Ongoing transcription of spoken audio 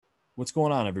What's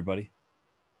going on, everybody?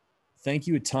 Thank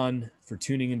you a ton for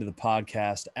tuning into the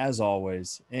podcast, as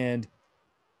always. And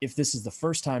if this is the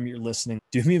first time you're listening,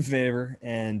 do me a favor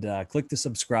and click the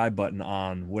subscribe button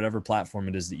on whatever platform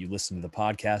it is that you listen to the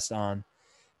podcast on.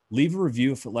 Leave a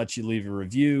review if it lets you leave a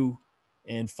review,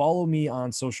 and follow me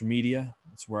on social media.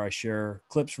 It's where I share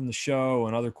clips from the show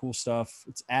and other cool stuff.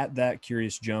 It's at That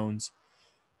Curious Jones.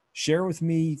 Share with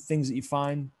me things that you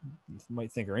find you might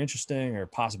think are interesting or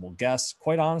possible guests.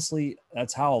 Quite honestly,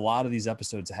 that's how a lot of these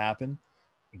episodes happen.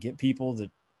 I get people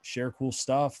that share cool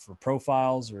stuff or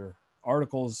profiles or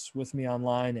articles with me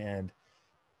online, and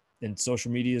social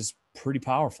media is pretty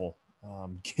powerful.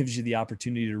 Gives you the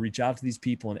opportunity to reach out to these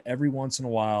people, and every once in a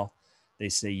while they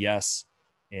say yes,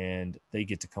 and they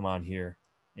get to come on here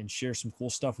and share some cool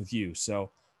stuff with you.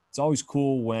 So it's always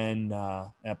cool when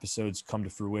episodes come to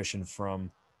fruition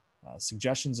from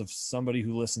suggestions of somebody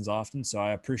who listens often. So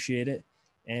I appreciate it,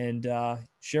 and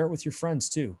share it with your friends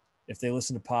too. If they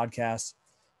listen to podcasts,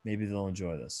 maybe they'll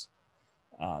enjoy this.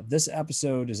 This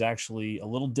episode is actually a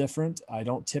little different. I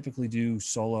don't typically do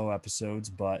solo episodes,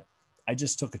 but I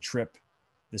just took a trip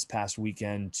this past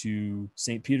weekend to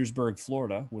St. Petersburg,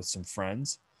 Florida with some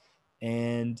friends,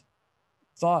 and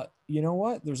thought, you know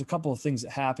what? There's a couple of things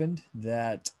that happened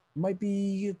that might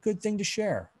be a good thing to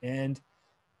share. And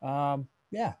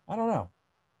yeah, I don't know.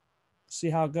 See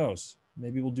how it goes.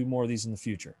 Maybe we'll do more of these in the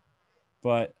future.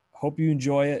 But hope you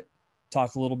enjoy it.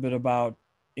 Talk a little bit about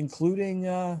including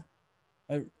kind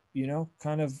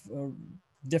of a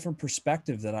different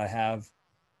perspective that I have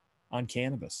on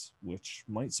cannabis, which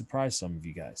might surprise some of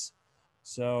you guys.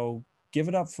 So give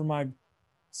it up for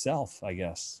myself, I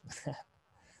guess.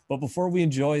 But before we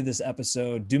enjoy this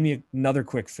episode, do me another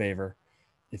quick favor.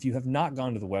 If you have not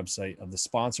gone to the website of the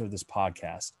sponsor of this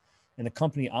podcast and the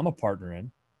company I'm a partner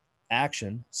in,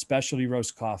 Action Specialty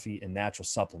Roast Coffee and Natural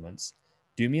Supplements,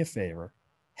 do me a favor.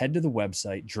 Head to the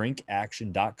website,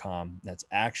 drinkaction.com. That's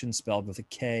action spelled with a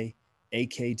K,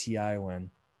 AKTION.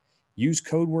 Use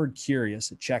code word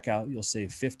CURIOUS at checkout. You'll save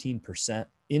 15%,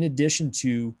 in addition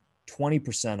to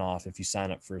 20% off if you sign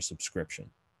up for a subscription.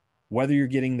 Whether you're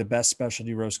getting the best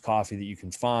specialty roast coffee that you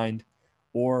can find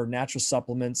or natural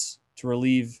supplements to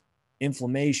relieve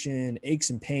inflammation, aches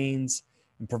and pains,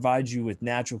 and provide you with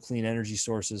natural clean energy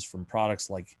sources from products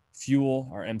like Fuel,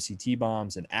 our MCT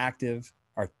bombs, and Active,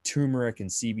 our turmeric and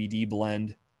CBD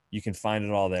blend, you can find it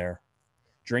all there.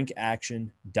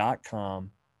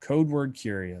 Drinkaction.com, code word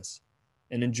CURIOUS,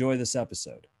 and enjoy this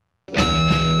episode.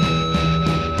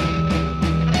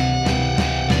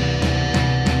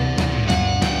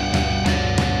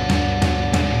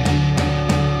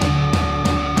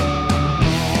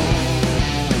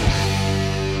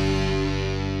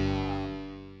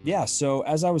 Yeah, so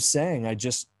as I was saying, I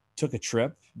just took a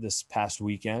trip this past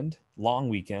weekend, long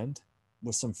weekend,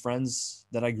 with some friends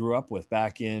that I grew up with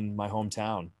back in my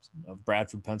hometown of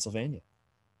Bradford, Pennsylvania.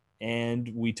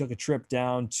 And we took a trip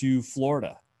down to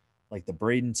Florida, like the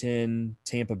Bradenton,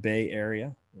 Tampa Bay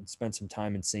area, and spent some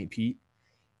time in St. Pete.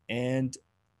 And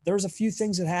there was a few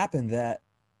things that happened that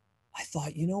I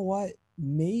thought, you know what,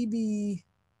 maybe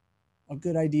a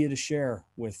good idea to share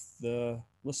with the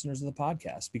listeners of the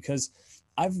podcast, because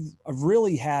I've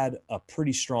really had a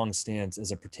pretty strong stance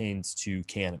as it pertains to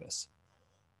cannabis.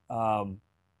 I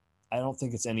don't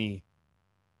think it's any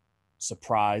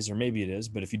surprise, or maybe it is,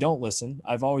 but if you don't listen,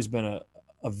 I've always been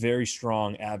a very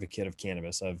strong advocate of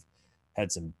cannabis. I've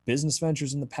had some business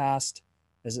ventures in the past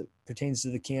as it pertains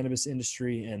to the cannabis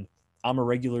industry, and I'm a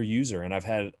regular user, and I've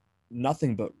had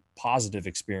nothing but positive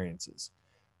experiences.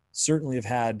 Certainly have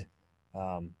had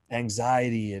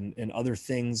anxiety and other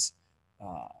things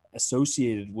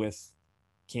associated with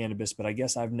cannabis, but I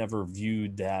guess I've never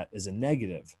viewed that as a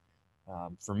negative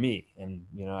for me. And,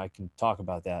 I can talk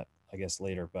about that, I guess,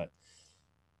 later, but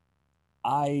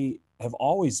I have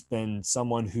always been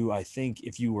someone who, I think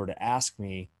if you were to ask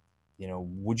me,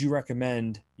 would you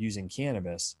recommend using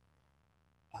cannabis?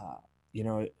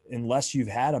 Unless you've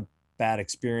had a bad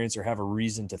experience or have a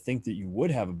reason to think that you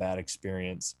would have a bad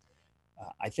experience,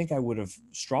 I think I would have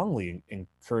strongly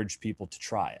encouraged people to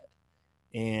try it.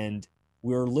 And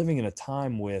we're living in a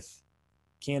time with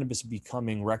cannabis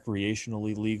becoming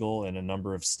recreationally legal in a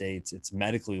number of states. It's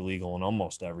medically legal in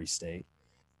almost every state.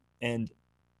 And,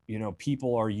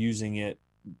 people are using it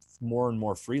more and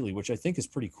more freely, which I think is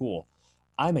pretty cool.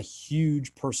 I'm a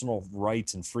huge personal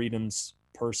rights and freedoms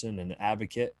person and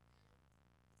advocate.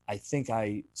 I think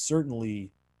I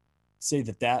certainly say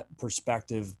that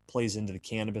perspective plays into the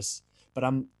cannabis, but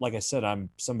like I said, I'm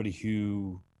somebody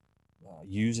who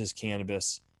uses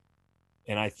cannabis,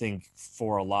 and I think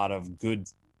for a lot of good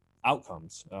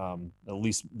outcomes, at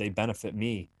least they benefit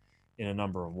me in a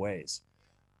number of ways.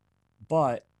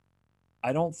 But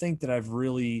I don't think that I've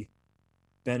really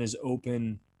been as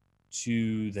open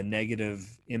to the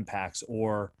negative impacts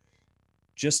or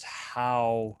just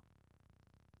how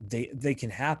they can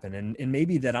happen. And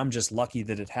maybe that I'm just lucky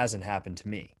that it hasn't happened to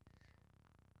me.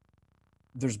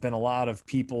 There's been a lot of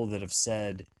people that have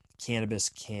said cannabis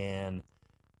can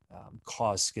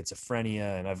cause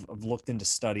schizophrenia, and I've looked into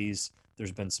studies.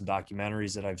 There's been some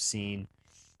documentaries that I've seen,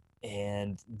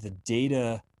 and the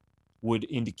data would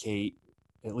indicate,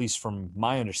 at least from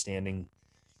my understanding,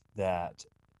 that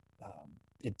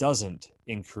it doesn't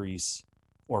increase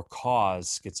or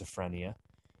cause schizophrenia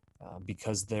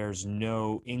because there's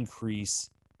no increase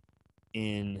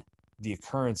in the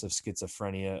occurrence of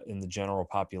schizophrenia in the general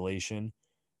population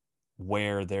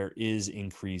where there is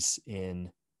increase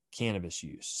in cannabis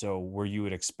use. So where you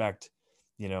would expect,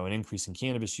 an increase in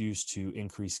cannabis use to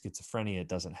increase schizophrenia, it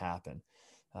doesn't happen.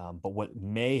 But what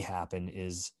may happen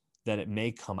is that it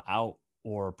may come out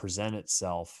or present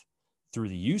itself through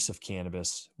the use of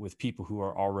cannabis with people who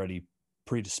are already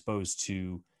predisposed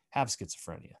to have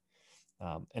schizophrenia.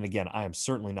 And again, I am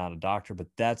certainly not a doctor, but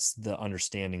that's the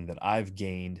understanding that I've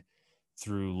gained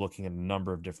through looking at a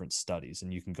number of different studies.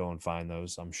 And you can go and find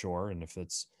those, I'm sure. And if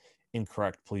it's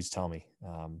incorrect, please tell me,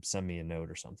 send me a note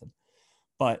or something.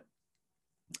 But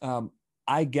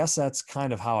I guess that's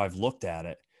kind of how I've looked at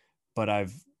it. But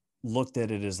I've looked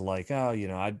at it as like, I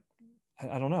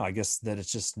don't know. I guess that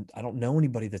it's just, I don't know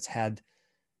anybody that's had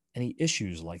any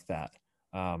issues like that.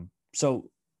 So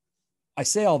I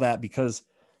say all that because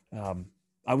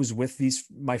I was with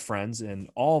my friends and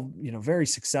all, very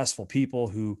successful people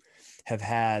who have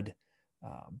had,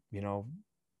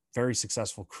 very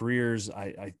successful careers.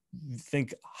 I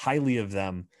think highly of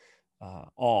them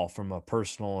all from a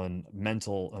personal and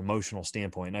mental, emotional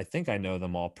standpoint. And I think I know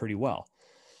them all pretty well.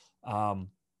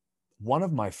 One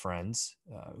of my friends,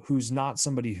 who's not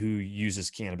somebody who uses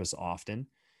cannabis often,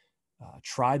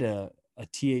 tried a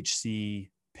THC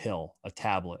pill, a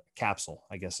tablet, capsule,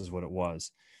 I guess is what it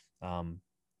was,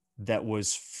 that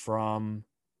was from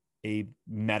a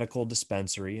medical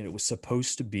dispensary. And it was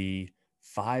supposed to be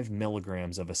 5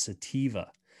 milligrams of a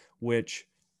sativa, which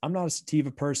I'm not a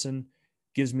sativa person,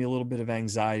 gives me a little bit of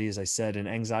anxiety, as I said, an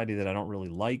anxiety that I don't really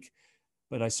like,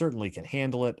 but I certainly can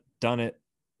handle it, done it,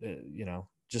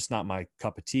 just not my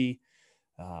cup of tea.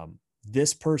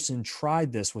 This person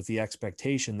tried this with the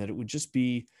expectation that it would just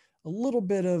be a little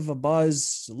bit of a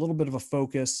buzz, a little bit of a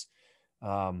focus.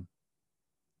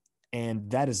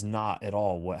 And that is not at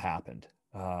all what happened.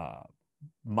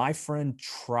 My friend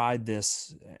tried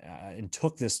this and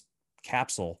took this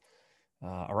capsule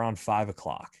around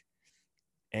 5:00.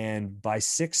 And by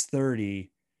 6:30,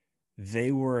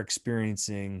 they were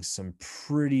experiencing some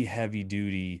pretty heavy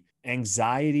duty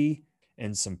anxiety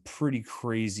and some pretty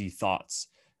crazy thoughts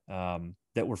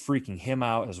that were freaking him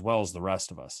out as well as the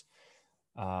rest of us.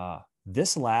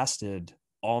 This lasted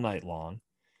all night long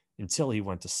until he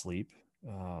went to sleep.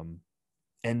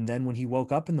 And then when he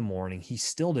woke up in the morning, he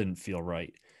still didn't feel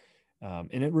right.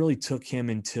 And it really took him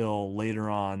until later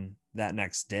on that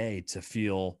next day to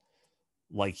feel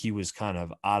like he was kind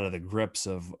of out of the grips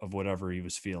of whatever he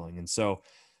was feeling. And so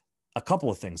a couple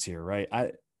of things here, right?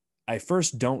 I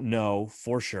first don't know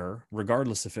for sure,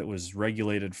 regardless if it was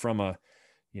regulated from a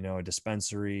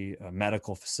dispensary, a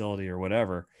medical facility or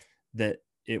whatever, that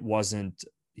it wasn't,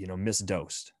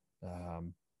 misdosed.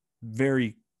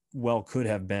 Very well could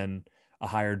have been a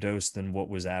higher dose than what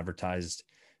was advertised.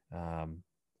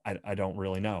 I don't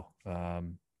really know.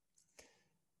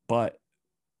 But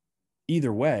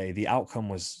either way, the outcome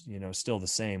was, still the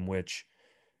same, which,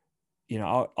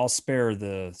 I'll spare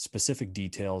the specific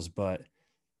details, but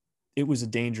it was a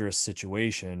dangerous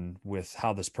situation with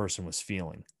how this person was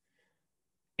feeling.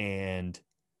 And,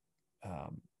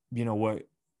 what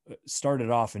started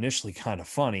off initially kind of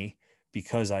funny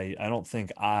because I don't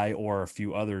think I or a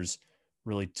few others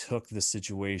really took the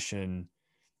situation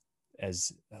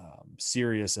as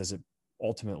serious as it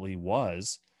ultimately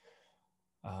was.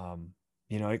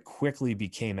 It quickly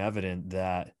became evident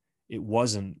that it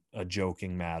wasn't a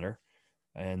joking matter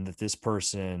and that this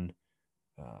person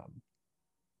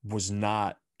was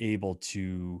not able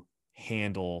to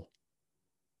handle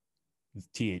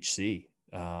THC.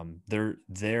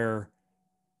 Their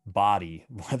body,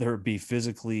 whether it be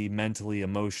physically, mentally,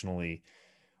 emotionally,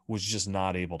 was just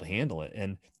not able to handle it.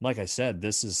 And like I said,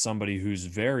 this is somebody who's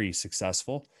very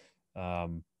successful.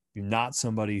 Not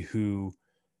somebody who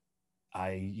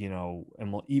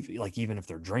am even if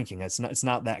they're drinking, it's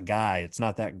not that guy. It's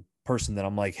not that person that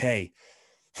I'm like, hey,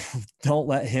 don't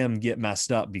let him get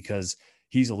messed up because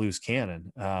he's a loose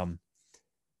cannon.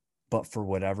 but for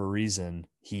whatever reason,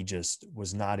 he just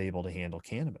was not able to handle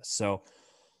cannabis. So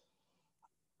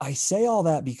I say all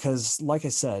that because, like I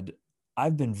said,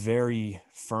 I've been very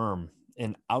firm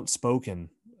and outspoken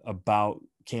about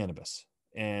cannabis,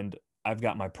 and I've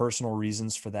got my personal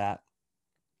reasons for that.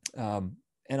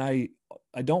 And I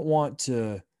don't want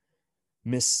to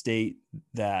misstate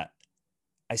that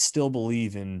I still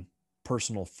believe in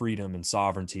personal freedom and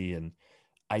sovereignty, and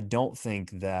I don't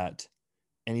think that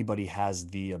anybody has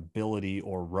the ability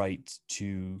or right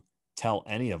to tell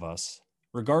any of us,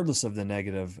 regardless of the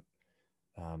negative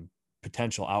um,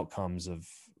 potential outcomes of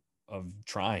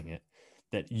trying it,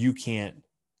 that you can't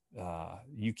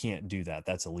do that.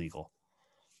 That's illegal.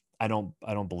 I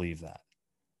don't believe that.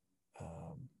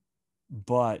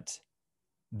 But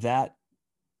that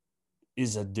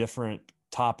is a different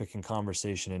topic and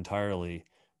conversation entirely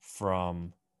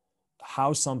from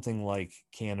how something like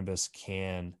cannabis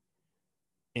can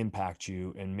impact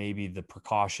you, and maybe the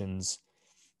precautions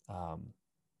um,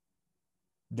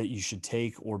 that you should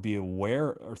take or be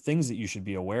aware, or things that you should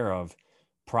be aware of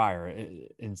prior.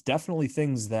 It's definitely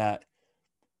things that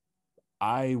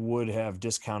I would have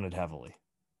discounted heavily,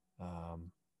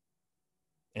 um,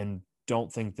 and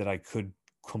don't think that I could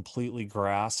completely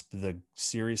grasp the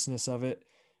seriousness of it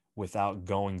without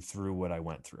going through what I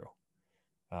went through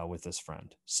with this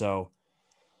friend. So,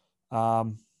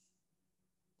 um,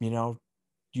 you know,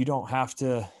 you don't have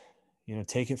to,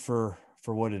 take it for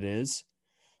what it is.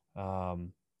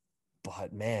 Um,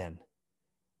 but man,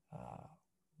 uh,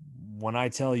 when I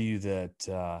tell you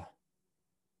that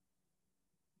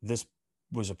this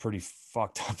was a pretty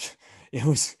fucked up, it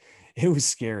was it was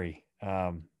scary.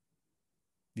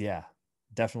 Yeah,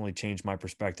 definitely changed my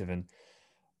perspective, and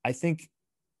I think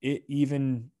it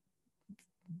even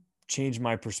changed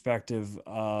my perspective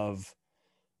of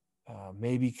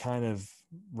maybe kind of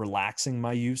relaxing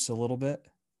my use a little bit.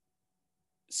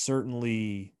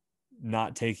 Certainly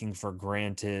not taking for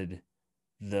granted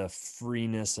the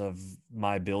freeness of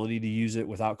my ability to use it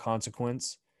without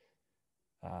consequence.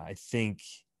 I think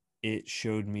it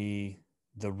showed me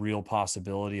the real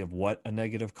possibility of what a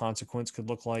negative consequence could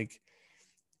look like.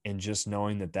 And just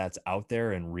knowing that that's out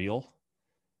there and real,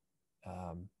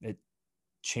 it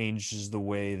changes the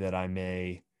way that I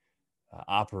may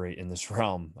operate in this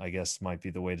realm, I guess might be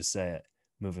the way to say it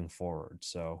moving forward.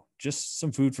 So just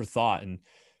some food for thought, and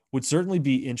would certainly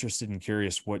be interested and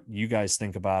curious what you guys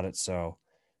think about it. So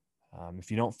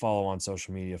if you don't follow on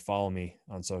social media, follow me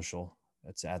on social.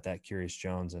 It's at that Curious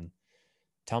Jones, and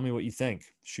tell me what you think.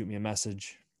 Shoot me a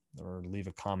message or leave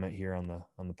a comment here on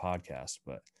the podcast.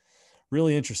 But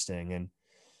really interesting, and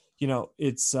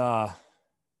it's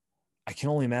I can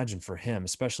only imagine for him,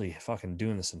 especially fucking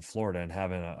doing this in Florida and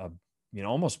having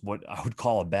almost what I would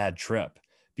call a bad trip,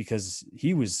 because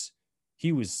he was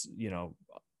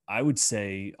I would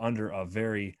say under a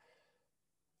very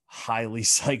highly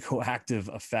psychoactive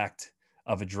effect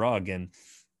of a drug. And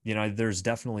there's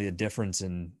definitely a difference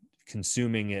in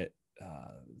consuming it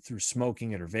through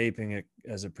smoking it or vaping it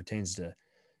as it pertains to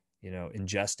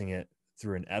ingesting it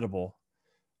through an edible.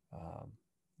 um,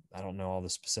 I don't know all the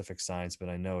specific science, but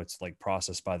I know it's like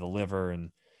processed by the liver,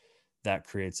 and that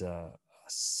creates a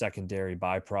secondary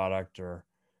byproduct, or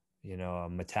a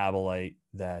metabolite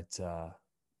that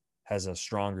has a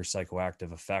stronger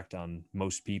psychoactive effect on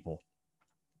most people.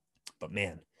 But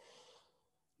man,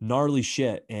 gnarly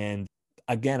shit. And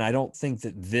again, I don't think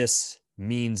that this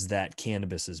means that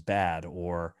cannabis is bad,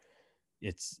 or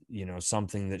it's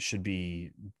something that should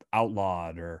be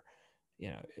outlawed, or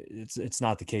it's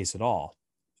not the case at all.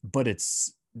 But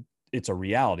it's a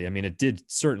reality. I mean, it did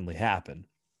certainly happen,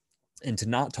 and to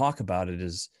not talk about it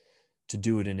is to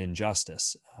do it an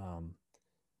injustice,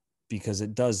 because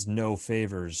it does no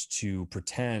favors to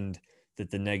pretend that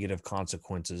the negative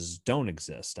consequences don't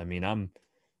exist. I mean, I'm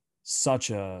such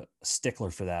a stickler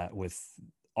for that with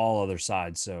all other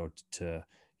sides. So to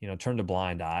turn a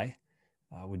blind eye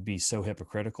would be so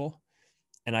hypocritical.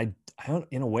 And I don't,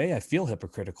 in a way, I feel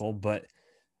hypocritical, but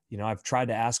I've tried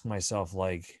to ask myself,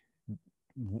 like,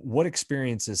 what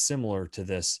experiences similar to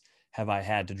this have I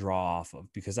had to draw off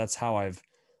of? Because that's how I've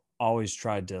always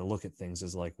tried to look at things,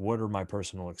 is like, what are my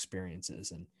personal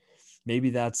experiences? And maybe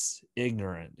that's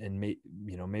ignorant, and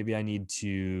maybe I need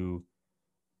to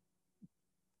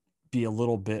be a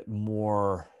little bit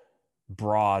more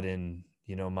broad in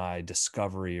my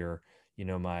discovery, or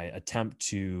my attempt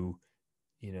to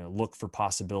look for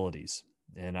possibilities.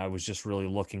 And I was just really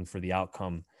looking for the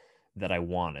outcome that I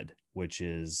wanted, which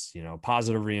is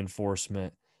positive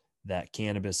reinforcement that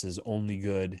cannabis is only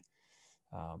good,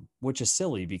 which is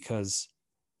silly because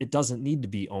it doesn't need to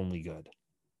be only good.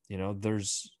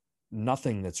 There's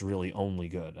nothing that's really only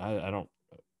good. I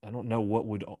don't know what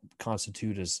would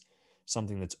constitute as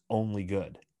something that's only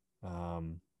good.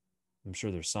 I'm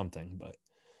sure there's something, but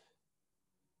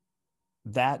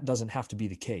that doesn't have to be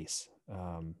the case.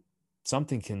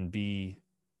 Something can be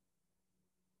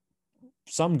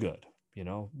some good,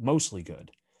 mostly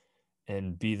good,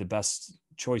 and be the best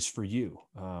choice for you.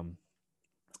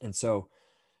 And so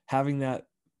having that,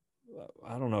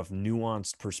 I don't know if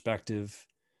nuanced perspective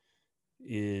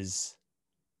is,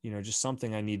 just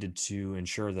something I needed to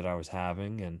ensure that I was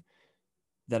having and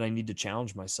that I need to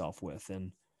challenge myself with.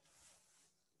 And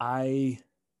I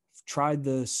tried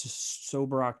the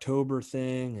sober October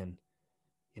thing, and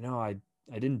I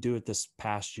didn't do it this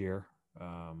past year,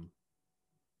 and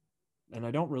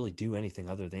I don't really do anything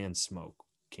other than smoke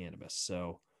cannabis.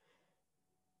 So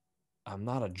I'm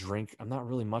not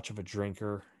really much of a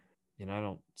drinker. I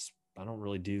don't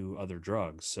really do other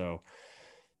drugs. So,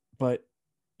 but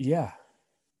yeah,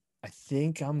 I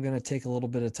think I'm gonna take a little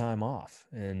bit of time off,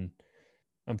 and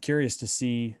I'm curious to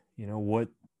see, what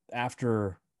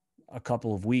after a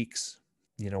couple of weeks,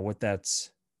 what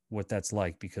that's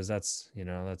like, because that's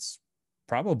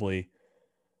probably,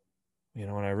 when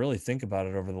I really think about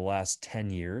it, over the last 10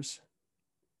 years,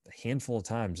 a handful of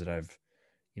times that I've,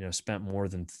 spent more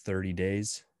than 30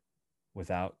 days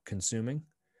without consuming.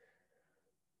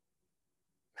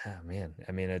 Ah, man,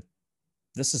 I mean,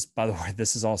 this is, by the way,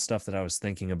 this is all stuff that I was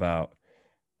thinking about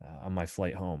on my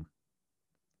flight home.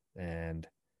 And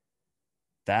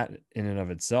that in and of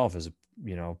itself is,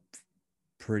 you know,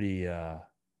 pretty,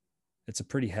 it's a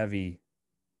pretty heavy,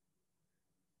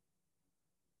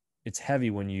 it's heavy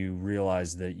when you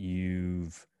realize that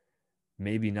you've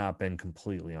maybe not been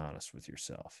completely honest with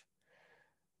yourself.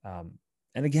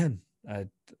 And again,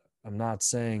 I'm not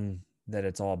saying that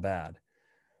it's all bad,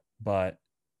 but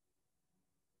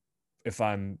if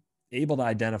I'm able to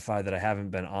identify that I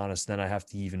haven't been honest, then I have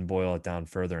to even boil it down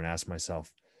further and ask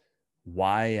myself,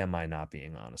 why am I not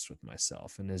being honest with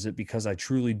myself? And is it because I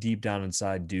truly deep down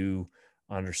inside do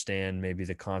understand maybe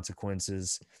the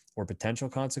consequences or potential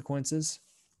consequences,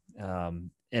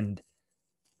 and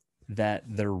that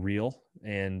they're real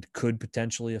and could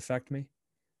potentially affect me?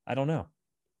 I don't know.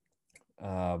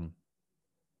 Um,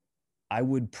 I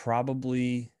would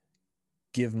probably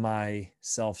give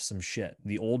myself some shit.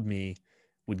 The old me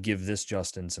would give this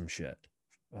Justin some shit,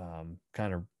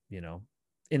 kind of,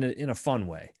 in a fun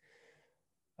way,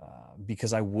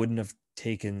 because I wouldn't have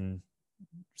taken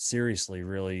seriously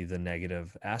really the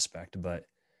negative aspect. But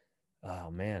oh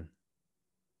man,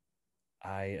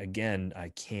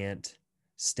 I can't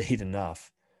state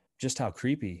enough just how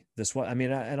creepy this was. I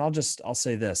mean, and I'll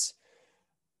say this: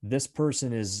 this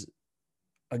person is,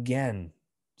 again,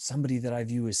 somebody that I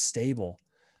view as stable.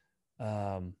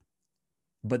 Um,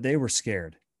 but they were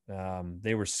scared.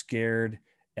 They were scared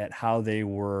at how they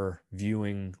were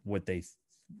viewing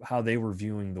how they were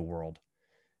viewing the world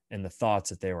and the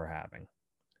thoughts that they were having,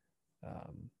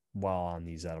 while on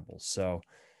these edibles. So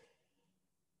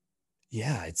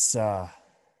yeah, it's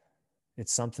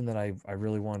something that I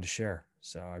really wanted to share.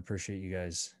 So I appreciate you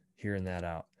guys hearing that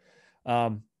out.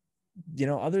 Um,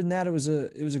 other than that, it was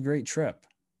a great trip.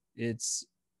 It's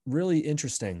really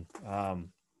interesting.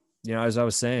 As I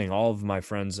was saying, all of my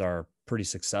friends are pretty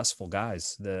successful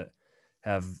guys that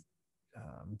have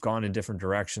gone in different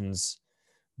directions,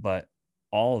 but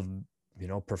all of,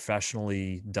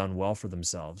 professionally done well for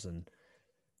themselves. And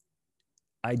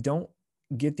I don't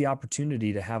get the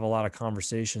opportunity to have a lot of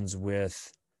conversations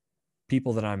with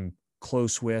people that I'm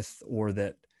close with, or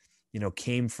that,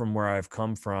 came from where I've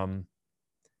come from,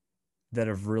 that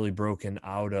have really broken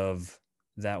out of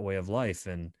that way of life.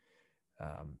 And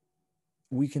um,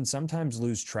 we can sometimes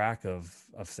lose track of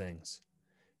things,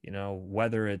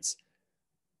 whether it's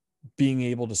being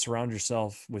able to surround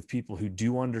yourself with people who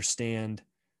do understand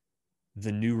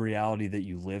the new reality that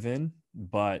you live in,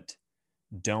 but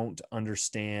don't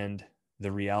understand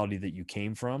the reality that you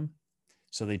came from.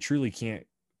 So they truly can't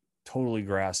totally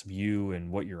grasp you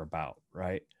and what you're about,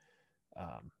 right?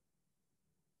 Um,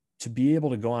 to be able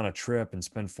to go on a trip and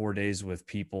spend 4 days with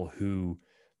people who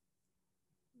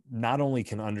not only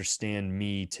can understand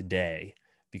me today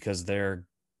because they're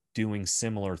doing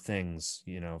similar things,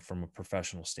 from a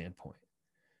professional standpoint,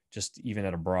 just even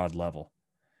at a broad level,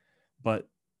 but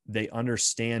they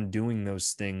understand doing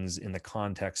those things in the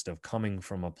context of coming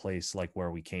from a place like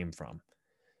where we came from,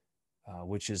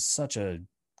 which is such a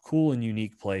cool and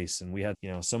unique place. And we had,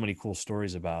 so many cool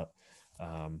stories about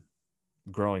um,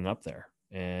 growing up there,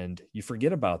 and you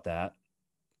forget about that.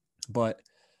 But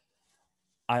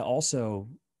I also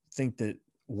think that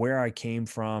where I came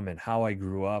from and how I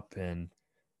grew up, and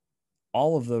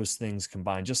all of those things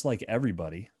combined, just like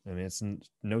everybody, I mean, it's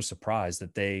no surprise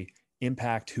that they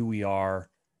impact who we are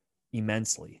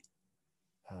immensely.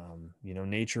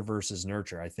 Nature versus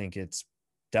nurture. I think it's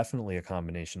definitely a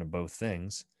combination of both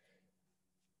things.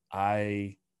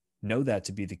 I know that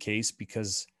to be the case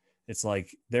because it's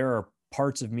like there are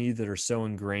parts of me that are so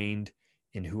ingrained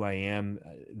in who I am.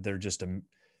 They're just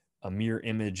a mere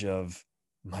image of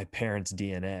my parents'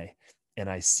 DNA. And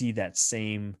I see that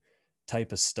same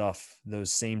type of stuff,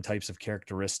 those same types of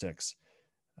characteristics,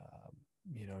 um,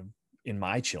 you know, in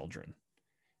my children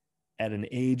at an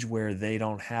age where they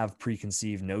don't have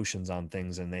preconceived notions on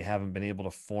things and they haven't been able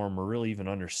to form or really even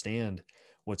understand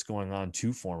what's going on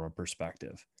to form a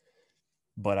perspective.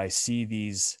 But I see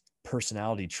these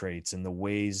personality traits and the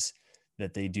ways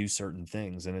that they do certain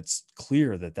things. And it's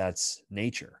clear that that's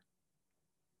nature,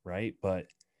 right? But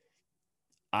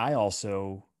I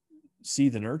also see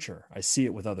the nurture. I see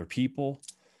it with other people.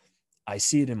 I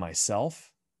see it in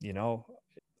myself.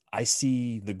 I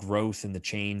see the growth and the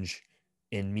change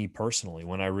in me personally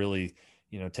when I really,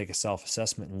 take a self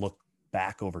assessment and look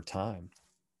back over time.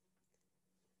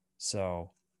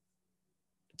 So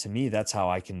to me, that's how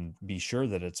I can be sure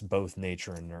that it's both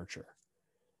nature and nurture.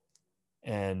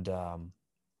 And,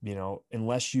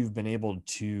 unless you've been able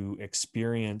to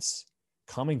experience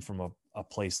coming from a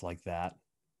place like that,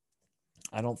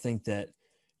 I don't think that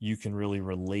you can really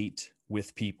relate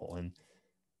with people. And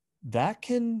that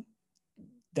can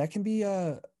be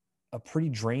a pretty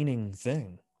draining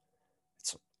thing.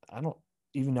 It's I don't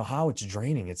even know how it's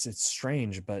draining. It's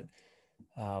strange, but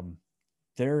um,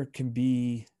 there can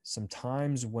be some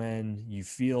times when you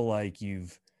feel like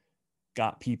you've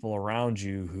got people around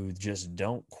you who just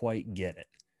don't quite get it.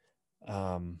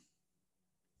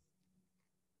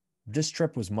 This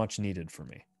trip was much needed for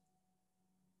me.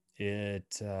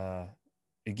 It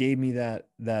gave me that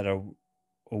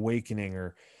awakening,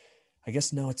 or I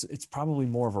guess no, it's probably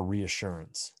more of a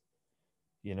reassurance.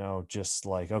 Just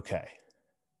like, okay,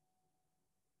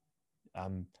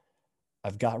 I'm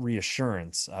I've got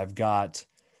reassurance. I've got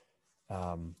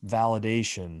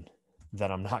validation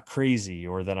that I'm not crazy,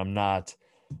 or that I'm not,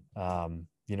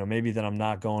 maybe that I'm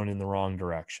not going in the wrong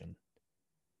direction,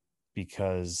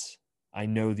 because I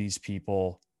know these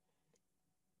people,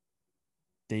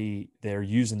 they're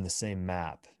using the same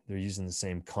map. They're using the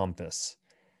same compass,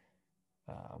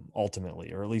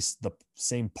 ultimately, or at least the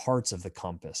same parts of the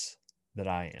compass that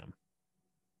I am.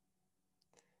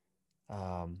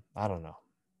 I don't know.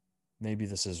 Maybe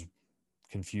this is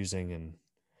confusing and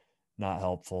not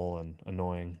helpful and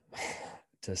annoying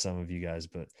to some of you guys,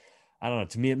 but I don't know.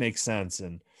 To me, it makes sense,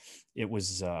 and it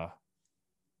was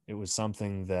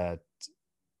something that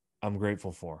I'm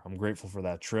grateful for. I'm grateful for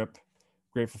that trip.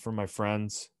 Grateful for my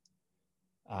friends.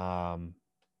 Um,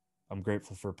 I'm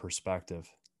grateful for perspective,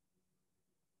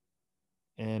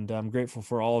 and I'm grateful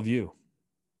for all of you.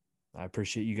 I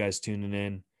appreciate you guys tuning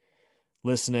in,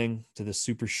 listening to this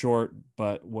super short,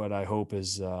 but what I hope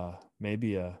is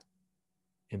maybe a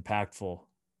impactful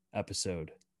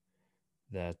episode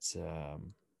that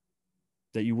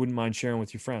that you wouldn't mind sharing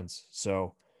with your friends.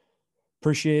 So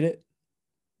appreciate it.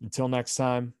 Until next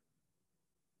time,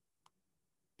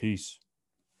 peace.